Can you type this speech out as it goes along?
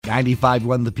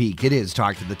95.1 The Peak. It is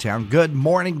Talk to the Town. Good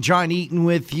morning, John Eaton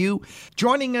with you.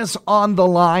 Joining us on the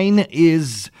line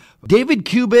is David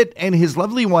Cubitt and his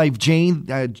lovely wife, Jane.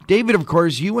 David, of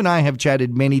course, you and I have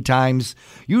chatted many times,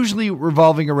 usually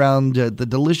revolving around the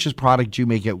delicious product you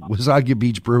make at Wasaga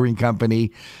Beach Brewing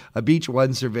Company, Beach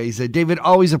One Cerveza. David,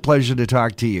 always a pleasure to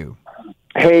talk to you.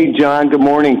 Hey, John. Good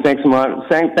morning. Thanks so much.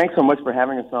 Thanks so much for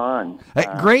having us on.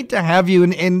 Great to have you.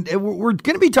 And we're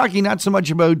going to be talking not so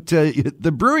much about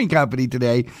the brewing company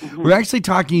today. Mm-hmm. We're actually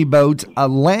talking about a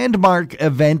landmark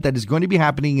event that is going to be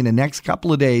happening in the next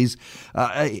couple of days.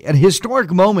 A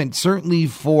historic moment, certainly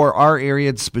for our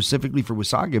area, specifically for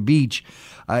Wasaga Beach.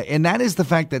 And that is the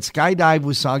fact that Skydive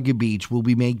Wasaga Beach will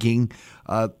be making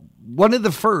one of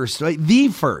the first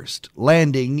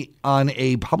landing on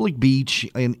a public beach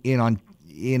in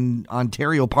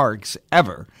Ontario parks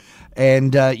ever.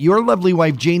 And your lovely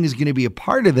wife, Jane, is going to be a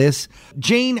part of this.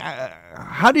 Jane,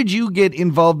 how did you get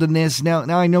involved in this? Now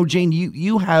I know, Jane,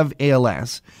 you have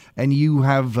ALS, and you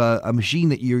have a machine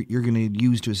that you're going to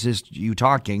use to assist you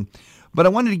talking. But I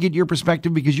wanted to get your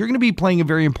perspective because you're going to be playing a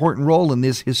very important role in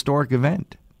this historic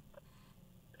event.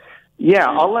 Yeah,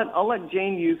 I'll let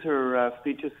Jane use her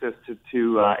speech assistant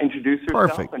to introduce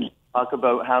herself. Perfect. And talk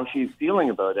about how she's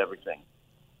feeling about everything.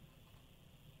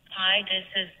 Hi, this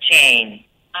is Jane.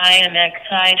 I am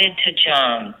excited to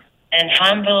jump and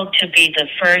humbled to be the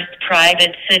first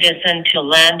private citizen to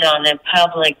land on a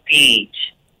public beach.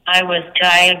 I was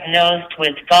diagnosed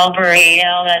with bulbar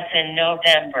ALS in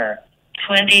November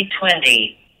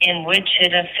 2020, in which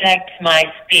it affects my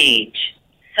speech.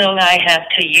 So I have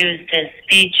to use this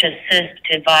speech assist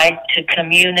device to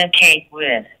communicate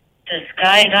with. The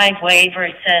Skydive waiver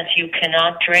says you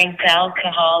cannot drink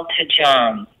alcohol to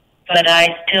jump, but I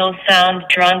still sound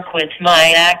drunk with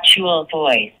my actual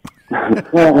voice.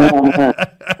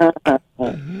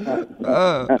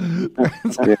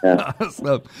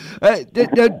 Awesome.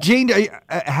 Jane,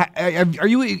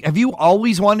 have you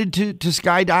always wanted to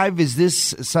skydive? Is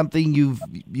this something you've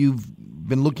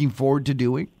been looking forward to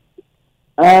doing?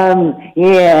 Yeah,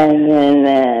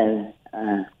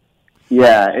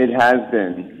 it has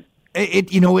been.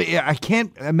 I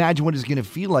can't imagine what it's going to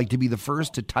feel like to be the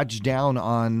first to touch down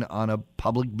on a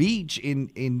public beach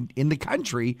in the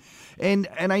country. And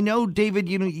I know, David,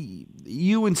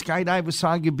 you and Skydive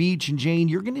Wasaga Beach and Jane,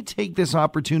 you're going to take this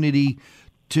opportunity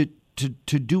to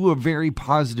do a very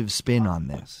positive spin on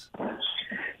this.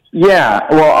 Yeah,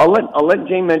 well, I'll let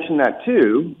Jane mention that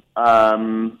too. I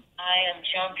am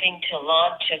jumping to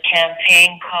launch a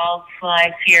campaign called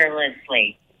Fly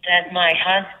Fearlessly that my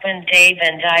husband Dave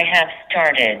and I have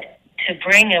started to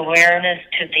bring awareness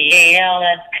to the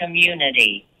ALS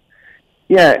community.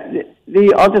 Yeah,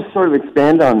 I'll just sort of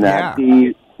expand on that.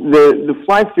 Yeah. The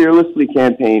Fly Fearlessly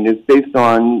campaign is based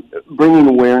on bringing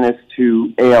awareness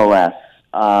to ALS.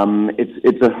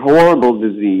 It's a horrible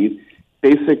disease.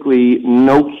 Basically,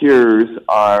 no cures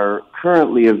are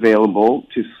currently available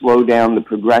to slow down the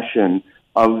progression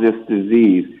of this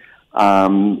disease.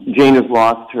 Jane has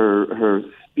lost her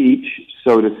speech,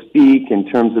 so to speak, in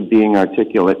terms of being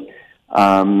articulate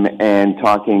and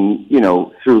talking,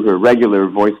 through her regular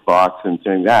voice box and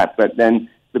doing that. But then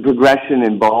the progression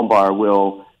in bulbar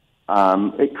will,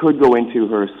 it could go into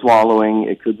her swallowing,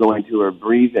 it could go into her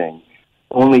breathing.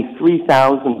 Only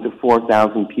 3,000 to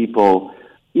 4,000 people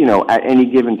at any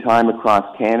given time across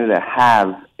Canada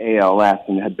have ALS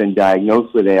and have been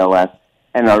diagnosed with ALS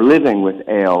and are living with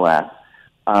ALS.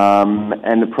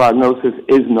 And the prognosis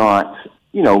is not,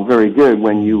 very good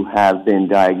when you have been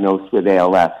diagnosed with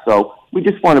ALS. So we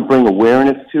just want to bring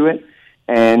awareness to it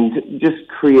and just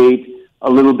create a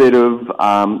little bit of,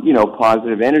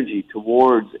 positive energy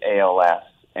towards ALS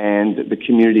and the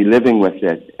community living with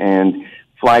it. And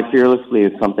Fly Fearlessly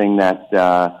is something that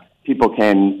people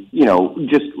can,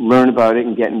 just learn about it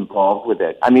and get involved with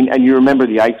it. I mean, and you remember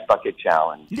the Ice Bucket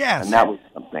Challenge. Yes. And that was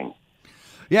something.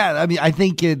 Yeah, I mean, I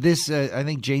think I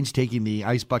think Jane's taking the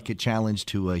Ice Bucket Challenge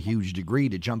to a huge degree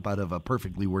to jump out of a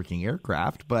perfectly working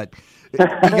aircraft, but you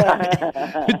got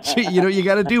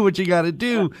to do what you got to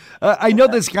do. I know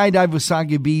that Skydive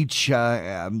Wasaga Beach.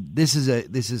 This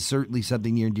is certainly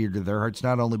something near and dear to their hearts,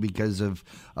 not only because of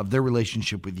their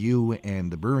relationship with you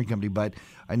and the brewing company, but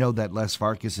I know that Les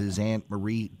Farkas's Aunt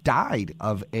Marie died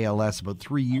of ALS about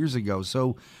 3 years ago.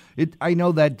 So I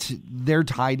know that they're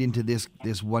tied into this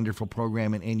wonderful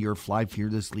program and your Fly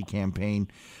Fearlessly campaign.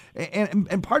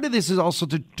 And part of this is also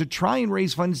to try and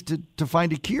raise funds to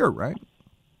find a cure, right?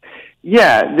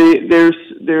 Yeah,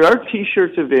 there are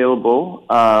T-shirts available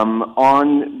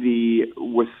on the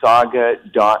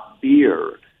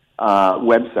wasaga.beer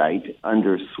website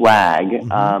under swag,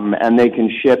 and they can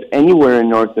ship anywhere in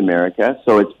North America.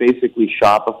 So it's basically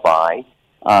Shopify.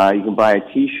 You can buy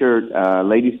a T-shirt,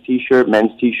 ladies' T-shirt,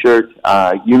 men's T-shirt,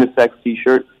 unisex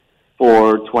T-shirt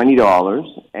for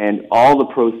 $20, and all the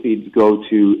proceeds go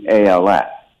to ALS.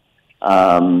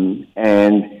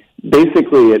 And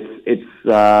basically, it's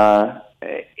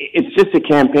just a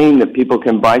campaign that people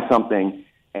can buy something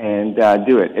and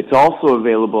do it. It's also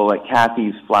available at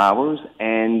Kathy's Flowers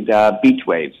and Beach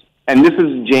Waves. And this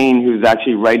is Jane, who's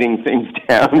actually writing things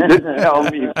down to tell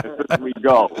me as we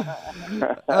go.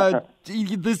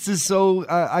 This is so,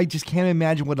 I just can't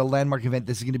imagine what a landmark event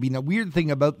this is going to be. Now, weird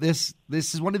thing about this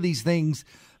is one of these things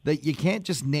that you can't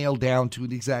just nail down to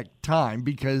an exact time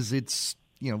because it's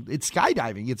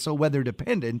skydiving. It's so weather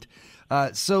dependent.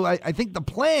 So I think the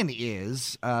plan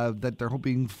is that they're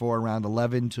hoping for around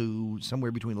 11 to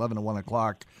somewhere between 11 and 1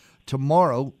 o'clock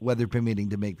tomorrow, weather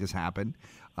permitting, to make this happen.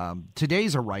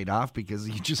 Today's a write-off because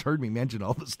you just heard me mention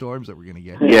all the storms that we're going to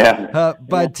get. Yeah.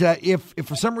 But if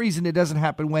for some reason it doesn't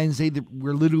happen Wednesday,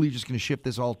 we're literally just going to shift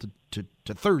this all to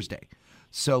Thursday.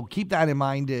 So keep that in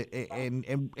mind,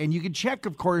 and you can check,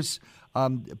 of course,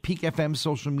 Peak FM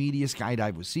social media,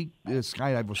 Skydive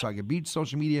Wasaga Beach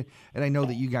social media, and I know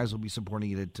that you guys will be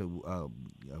supporting it to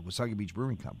Wasaga Beach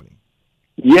Brewing Company.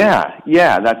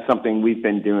 Yeah, that's something we've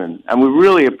been doing, and we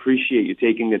really appreciate you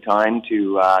taking the time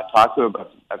to talk to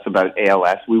us about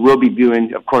ALS. We will be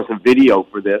doing, of course, a video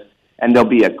for this, and there'll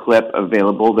be a clip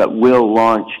available that will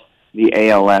launch the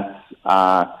ALS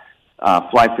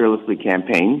Fly Fearlessly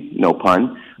campaign, no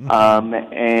pun.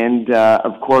 And,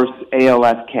 of course,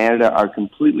 ALS Canada are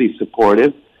completely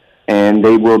supportive, and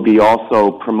they will be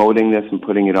also promoting this and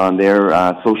putting it on their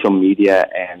social media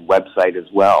and website as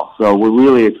well. So we're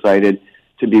really excited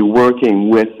to be working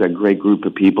with a great group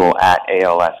of people at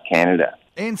ALS Canada.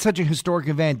 And such a historic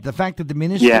event. The fact that the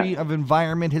Ministry of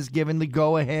Environment has given the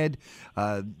go-ahead,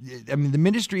 the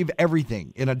Ministry of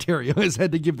Everything in Ontario has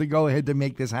had to give the go-ahead to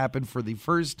make this happen for the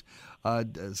first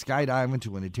skydive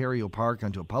into an Ontario park,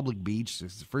 onto a public beach.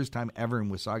 It's the first time ever in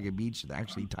Wasaga Beach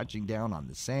actually touching down on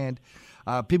the sand.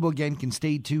 People, again, can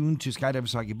stay tuned to Skydive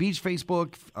Wasaga Beach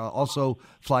Facebook, also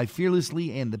Fly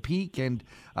Fearlessly and The Peak. And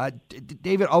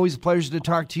David, always a pleasure to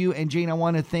talk to you. And Jane, I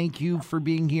want to thank you for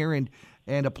being here and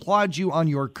applaud you on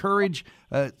your courage.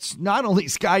 It's not only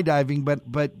skydiving,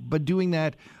 but doing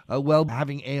that while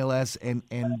having ALS and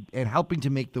helping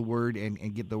to make the word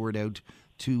and get the word out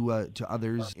to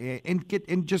others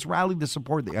and just rally the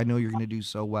support that I know you're going to do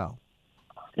so well.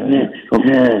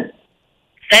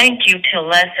 Thank you to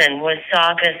Lesson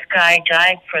Wasaga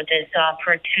Skydive for this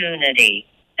opportunity,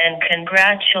 and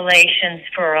congratulations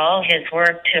for all his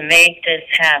work to make this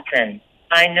happen.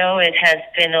 I know it has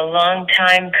been a long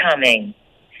time coming.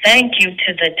 Thank you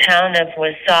to the town of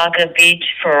Wasaga Beach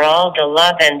for all the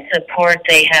love and support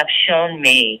they have shown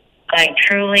me. I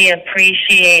truly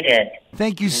appreciate it.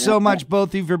 Thank you so much, both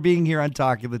of you, for being here on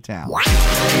Talk of the Town.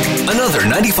 Another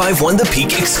 95.1 The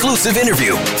Peak exclusive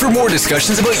interview. For more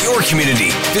discussions about your community,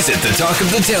 visit the Talk of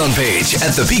the Town page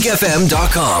at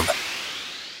thepeakfm.com.